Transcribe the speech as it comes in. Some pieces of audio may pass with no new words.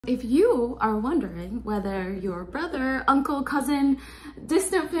If you are wondering whether your brother, uncle, cousin,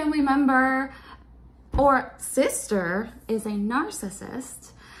 distant family member, or sister is a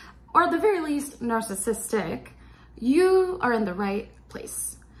narcissist, or at the very least narcissistic, you are in the right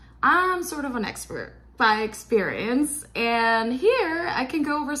place. I'm sort of an expert by experience, and here I can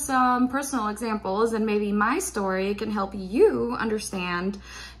go over some personal examples, and maybe my story can help you understand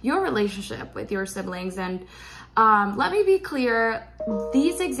your relationship with your siblings. And let me be clear,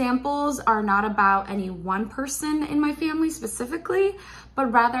 these examples are not about any one person in my family specifically,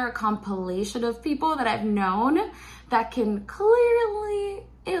 but rather a compilation of people that I've known that can clearly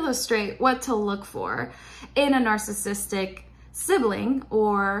illustrate what to look for in a narcissistic sibling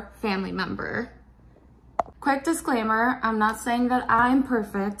or family member. Quick disclaimer, I'm not saying that I'm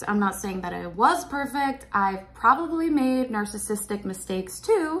perfect. I'm not saying that I was perfect. I've probably made narcissistic mistakes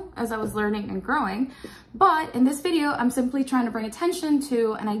too, as I was learning and growing. But in this video, I'm simply trying to bring attention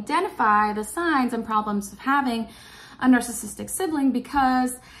to and identify the signs and problems of having a narcissistic sibling,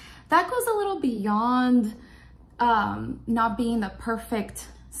 because that goes a little beyond not being the perfect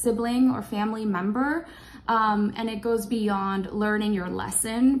sibling or family member. And it goes beyond learning your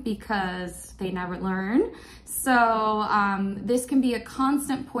lesson, because they never learn. So this can be a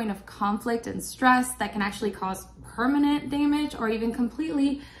constant point of conflict and stress that can actually cause permanent damage or even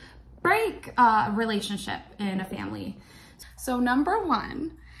completely break a relationship in a family. So number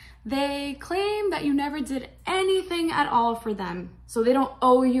one, they claim that you never did anything at all for them, so they don't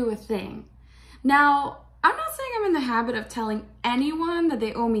owe you a thing. Now, I'm not saying I'm in the habit of telling anyone that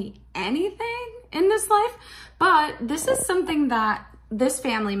they owe me anything in this life, but this is something that this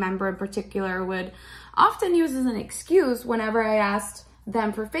family member in particular would often use as an excuse whenever I asked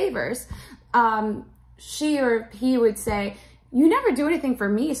them for favors. She or he would say, "You never do anything for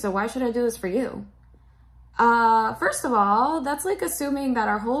me, so why should I do this for you?" First of all, that's like assuming that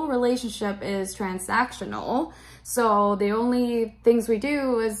our whole relationship is transactional. So the only things we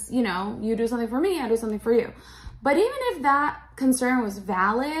do is, you know, you do something for me, I do something for you. But even if that concern was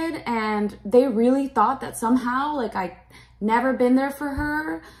valid and they really thought that somehow like I never been there for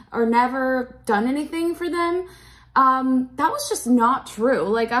her or never done anything for them, that was just not true.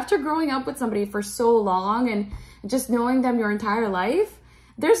 Like, after growing up with somebody for so long and just knowing them your entire life,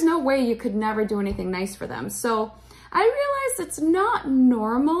 there's no way you could never do anything nice for them. So I realized it's not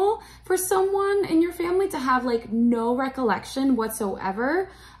normal for someone in your family to have like no recollection whatsoever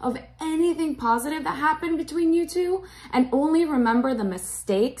of anything positive that happened between you two and only remember the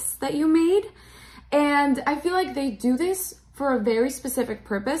mistakes that you made. And I feel like they do this for a very specific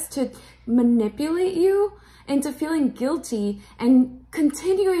purpose, to manipulate you into feeling guilty and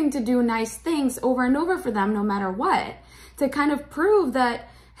continuing to do nice things over and over for them no matter what, to kind of prove that,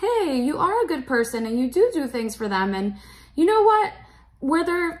 hey, you are a good person and you do things for them. And you know what? Were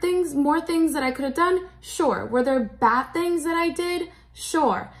there more things that I could have done? Sure. Were there bad things that I did?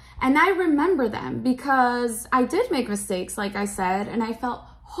 Sure. And I remember them because I did make mistakes, like I said, and I felt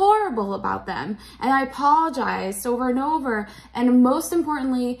horrible about them. And I apologized over and over. And most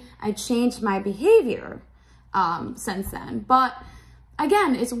importantly, I changed my behavior since then. But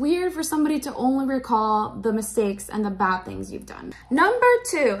again, it's weird for somebody to only recall the mistakes and the bad things you've done. Number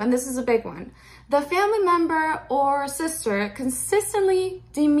two, and this is a big one, the family member or sister consistently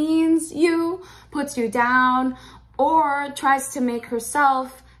demeans you, puts you down, or tries to make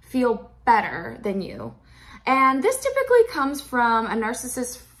herself feel better than you. And this typically comes from a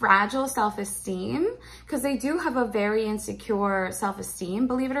narcissist's fragile self-esteem, because they do have a very insecure self-esteem,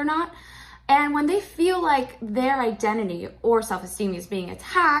 believe it or not. And when they feel like their identity or self-esteem is being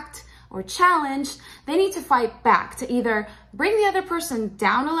attacked or challenged, they need to fight back to either bring the other person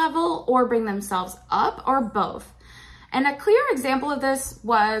down a level or bring themselves up, or both. And a clear example of this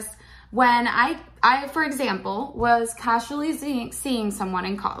was when I for example, was casually seeing someone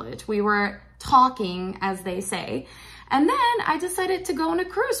in college. We were talking, as they say, and then I decided to go on a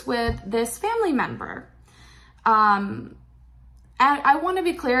cruise with this family member. And I want to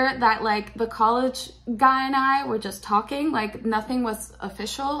be clear that like the college guy and I were just talking, like nothing was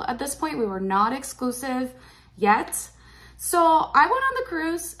official at this point. We were not exclusive yet. So I went on the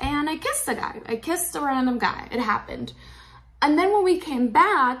cruise and I kissed the guy. I kissed a random guy. It happened. And then when we came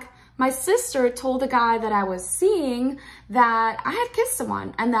back, my sister told the guy that I was seeing that I had kissed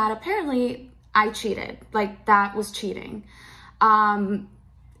someone and that apparently I cheated. Like, that was cheating.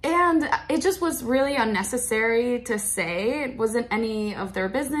 And it just was really unnecessary to say. It wasn't any of their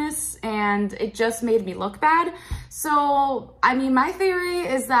business, and it just made me look bad. So, I mean, my theory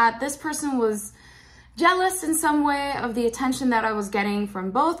is that this person was jealous in some way of the attention that I was getting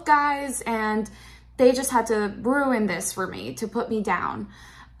from both guys, and they just had to ruin this for me to put me down.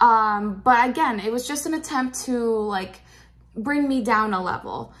 But again, it was just an attempt to like bring me down a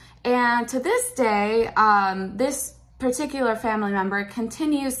level. And to this day, this particular family member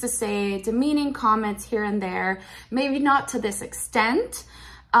continues to say demeaning comments here and there, maybe not to this extent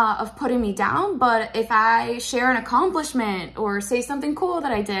of putting me down, but if I share an accomplishment or say something cool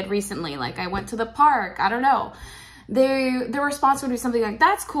that I did recently, like I went to the park, I don't know, their response would be something like,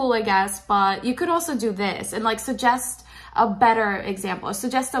 that's cool, I guess, but you could also do this, and like suggest a better example, or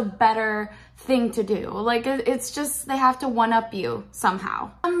suggest a better thing to do. Like it's just, they have to one-up you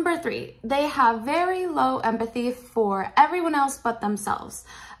somehow. Number 3, they have very low empathy for everyone else but themselves.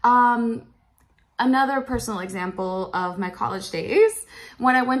 Another personal example of my college days,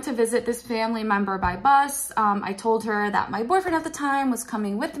 when I went to visit this family member by bus, I told her that my boyfriend at the time was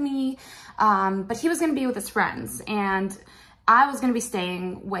coming with me, but he was going to be with his friends, and I was going to be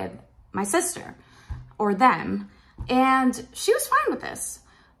staying with my sister, or them, and she was fine with this.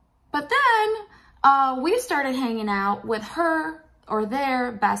 But then we started hanging out with her or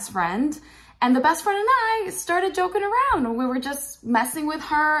their best friend, and the best friend and I started joking around. We were just messing with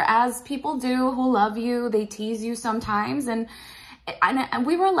her, as people do who love you. They tease you sometimes. And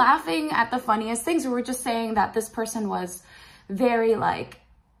we were laughing at the funniest things. We were just saying that this person was very like,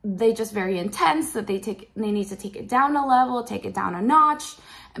 they just very intense, that they need to take it down a level, take it down a notch.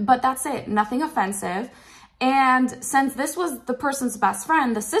 But that's it, nothing offensive. And since this was the person's best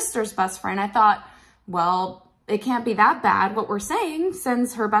friend, the sister's best friend, I thought, well, it can't be that bad what we're saying,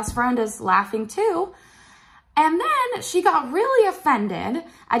 since her best friend is laughing too. And then she got really offended.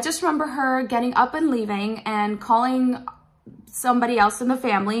 I just remember her getting up and leaving and calling somebody else in the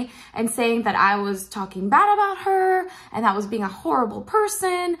family and saying that I was talking bad about her and that I was being a horrible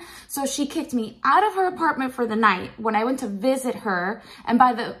person. So she kicked me out of her apartment for the night when I went to visit her. And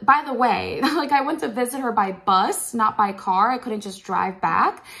by the way, like I went to visit her by bus, not by car. I couldn't just drive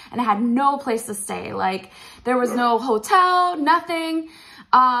back, and I had no place to stay. Like there was no hotel, nothing.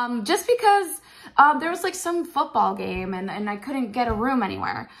 Just because there was like some football game and I couldn't get a room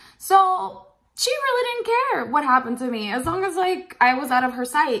anywhere. So she really didn't care what happened to me, as long as like I was out of her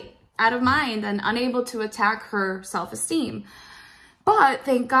sight, out of mind, and unable to attack her self-esteem. But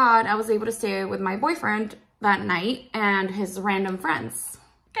thank God I was able to stay with my boyfriend that night and his random friends.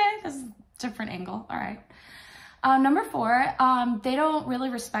 Okay, this is a different angle. All right. Number 4, they don't really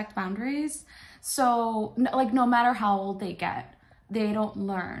respect boundaries. So like no matter how old they get, they don't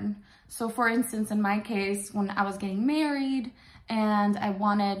learn. So for instance, in my case, when I was getting married, and I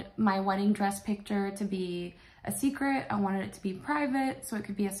wanted my wedding dress picture to be a secret. I wanted it to be private so it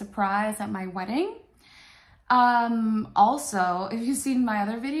could be a surprise at my wedding. Also, if you've seen my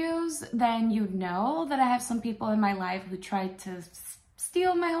other videos, then you know that I have some people in my life who tried to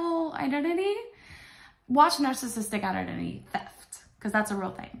steal my whole identity. Watch narcissistic identity theft, because that's a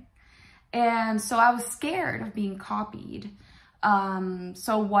real thing. And so I was scared of being copied.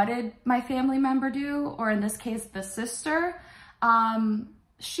 So what did my family member do? Or in this case, the sister?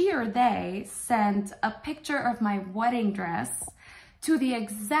 She or they sent a picture of my wedding dress to the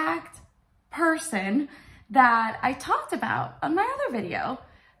exact person that I talked about on my other video,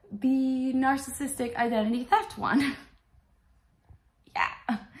 the narcissistic identity theft one.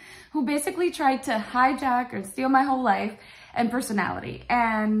 Yeah, who basically tried to hijack or steal my whole life and personality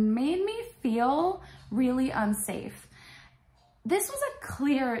and made me feel really unsafe. This was a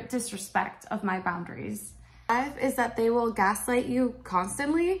clear disrespect of my boundaries. Is that they will gaslight you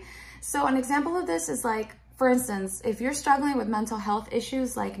constantly. So an example of this is like, for instance, if you're struggling with mental health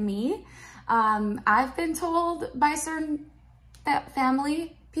issues like me, I've been told by certain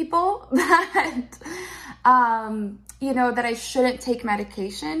family people that, you know, that I shouldn't take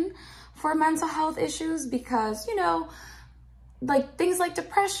medication for mental health issues because, you know, like things like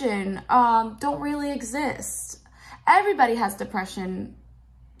depression don't really exist. Everybody has depression.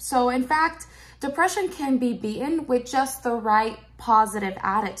 So in fact, depression can be beaten with just the right positive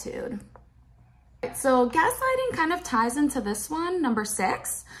attitude. So gaslighting kind of ties into this one, number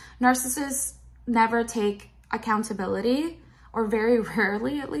 6. Narcissists never take accountability, or very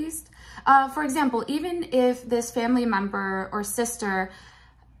rarely at least. For example, even if this family member or sister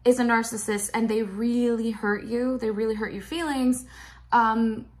is a narcissist and they really hurt you, they really hurt your feelings,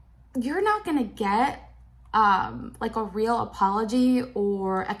 you're not gonna get like a real apology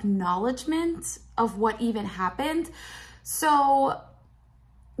or acknowledgement of what even happened. So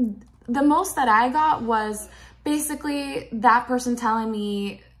the most that I got was basically that person telling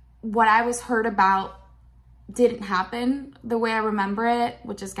me what I was hurt about didn't happen the way I remember it,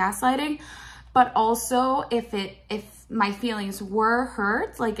 which is gaslighting. But also if my feelings were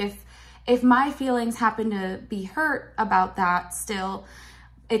hurt, like if my feelings happen to be hurt about that still,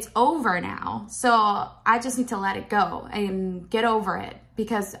 it's over now. So I just need to let it go and get over it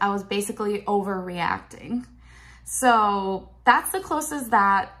because I was basically overreacting. So that's the closest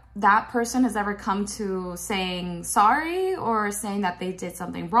that person has ever come to saying sorry or saying that they did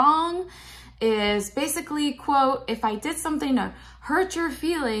something wrong, is basically, quote, if I did something to hurt your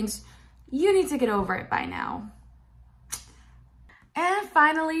feelings, you need to get over it by now. And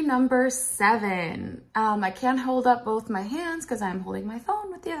finally, number 7. I can't hold up both my hands because I'm holding my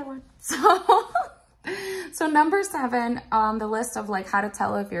phone with the other one. So number 7 on the list of like how to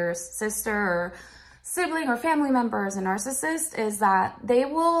tell if your sister or sibling or family member is a narcissist is that they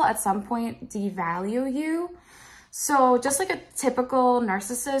will at some point devalue you. So just like a typical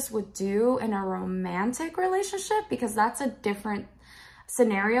narcissist would do in a romantic relationship, because that's a different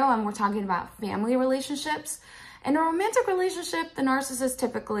scenario and we're talking about family relationships. In a romantic relationship, the narcissist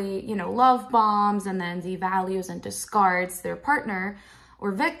typically, you know, love bombs and then devalues and discards their partner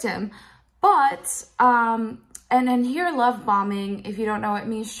or victim. But, and then here love bombing, if you don't know, it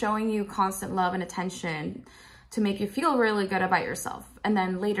means showing you constant love and attention to make you feel really good about yourself. And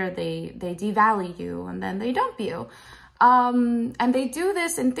then later they devalue you and then they dump you. And they do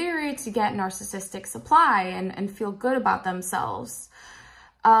this in theory to get narcissistic supply and feel good about themselves.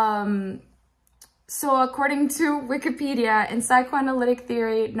 So according to Wikipedia, in psychoanalytic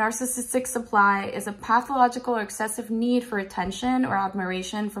theory, narcissistic supply is a pathological or excessive need for attention or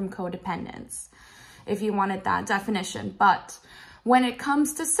admiration from codependence, if you wanted that definition. But when it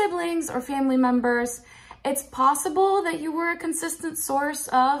comes to siblings or family members, it's possible that you were a consistent source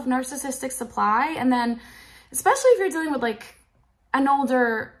of narcissistic supply. And then, especially if you're dealing with like an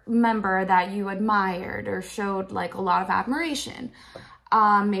older member that you admired or showed like a lot of admiration,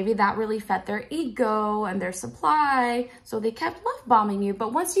 maybe that really fed their ego and their supply, so they kept love bombing you.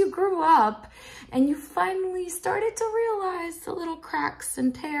 But once you grew up and you finally started to realize the little cracks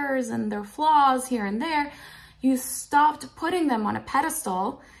and tears and their flaws here and there, you stopped putting them on a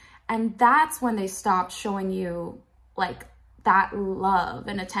pedestal, and that's when they stopped showing you like that love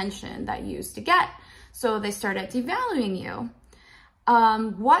and attention that you used to get. So they started devaluing you.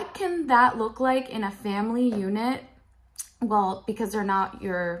 What can that look like in a family unit? Well, because they're not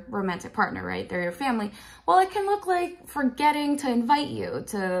your romantic partner, right? They're your family. Well, it can look like forgetting to invite you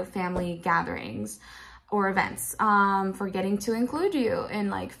to family gatherings or events, forgetting to include you in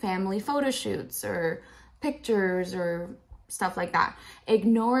like family photo shoots or pictures or stuff like that.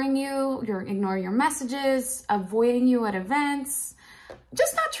 Ignoring you, ignoring your messages, avoiding you at events,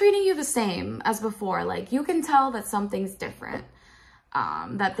 just not treating you the same as before. Like you can tell that something's different,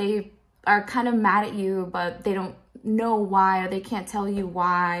 that they are kind of mad at you, but they don't know why, or they can't tell you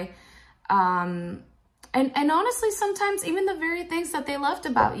why. And honestly, sometimes even the very things that they loved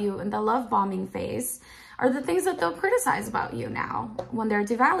about you in the love bombing phase are the things that they'll criticize about you now when they're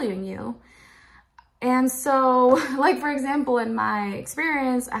devaluing you. And so, like, for example, in my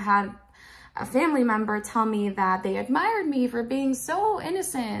experience, I had a family member tell me that they admired me for being so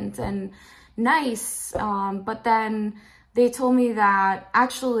innocent and nice, but then they told me that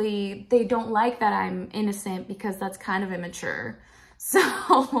actually they don't like that I'm innocent because that's kind of immature. So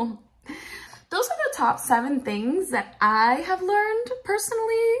those are the top 7 things that I have learned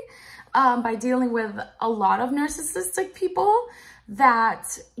personally by dealing with a lot of narcissistic people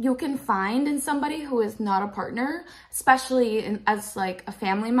that you can find in somebody who is not a partner, especially as like a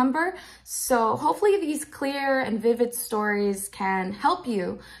family member. So hopefully these clear and vivid stories can help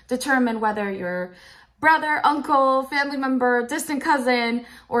you determine whether your brother, uncle, family member, distant cousin,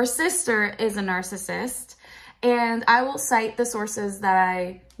 or sister is a narcissist. And I will cite the sources that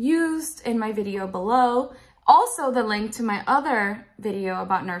I used in my video below. Also the link to my other video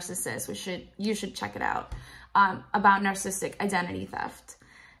about narcissists, you should check it out, about narcissistic identity theft.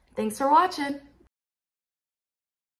 Thanks for watching.